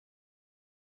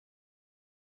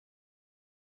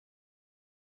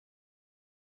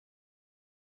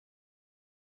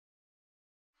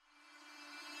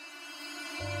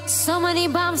So many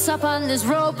bumps up on this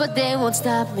road, but they won't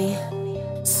stop me.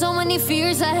 So many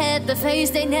fears I had to face,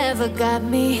 they never got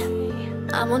me.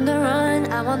 I'm on the run,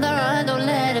 don't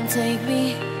let them take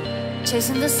me.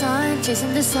 Chasing the sun,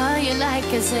 your light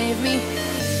can save me.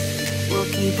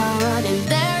 We'll keep on running,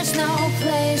 there's no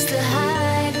place to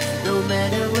hide. No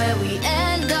matter where we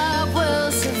end up,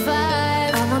 we'll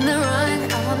survive. I'm on the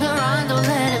run, don't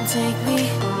let them take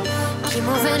me. Keep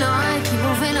moving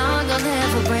on, they'll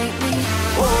never break me.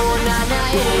 Oh, na-na,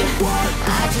 yeah,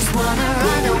 I just wanna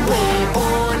run away.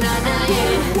 Oh, na-na,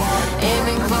 yeah,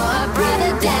 aiming for a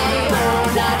brighter day. Oh,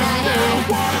 na-na, yeah,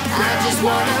 I just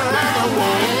wanna run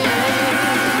away.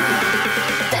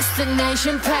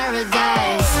 Destination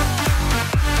paradise.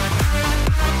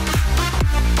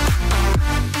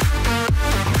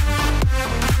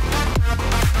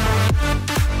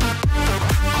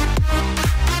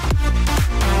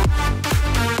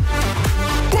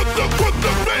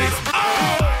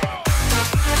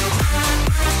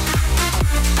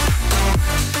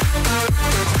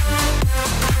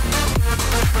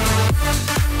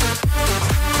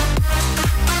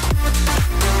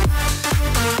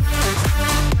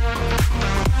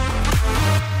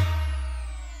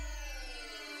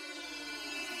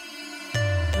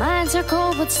 My hands are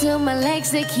cold, but still my legs,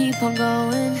 they keep on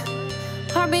going.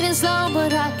 Heart beating slow,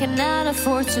 but I cannot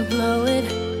afford to blow it.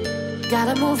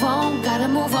 Gotta move on,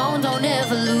 don't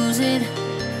ever lose it.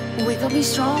 We gon' be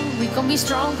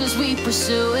strong, cause we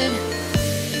pursue it.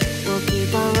 We'll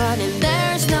keep on running,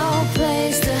 there's no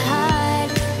place to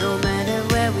hide. No matter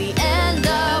where we end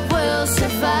up, we'll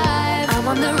survive. I'm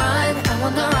on the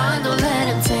run, don't let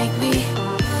them take me.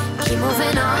 Keep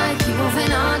moving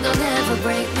on, they'll never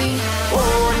break me.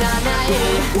 Oh, na-na,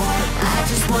 yeah, I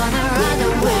just wanna run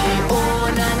away. Oh,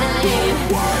 na-na,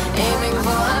 yeah, aiming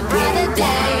for a brighter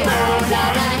day. Oh,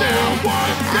 na-na, yeah,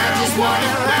 I just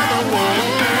wanna run away.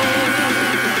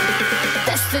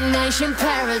 Destination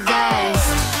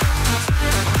paradise.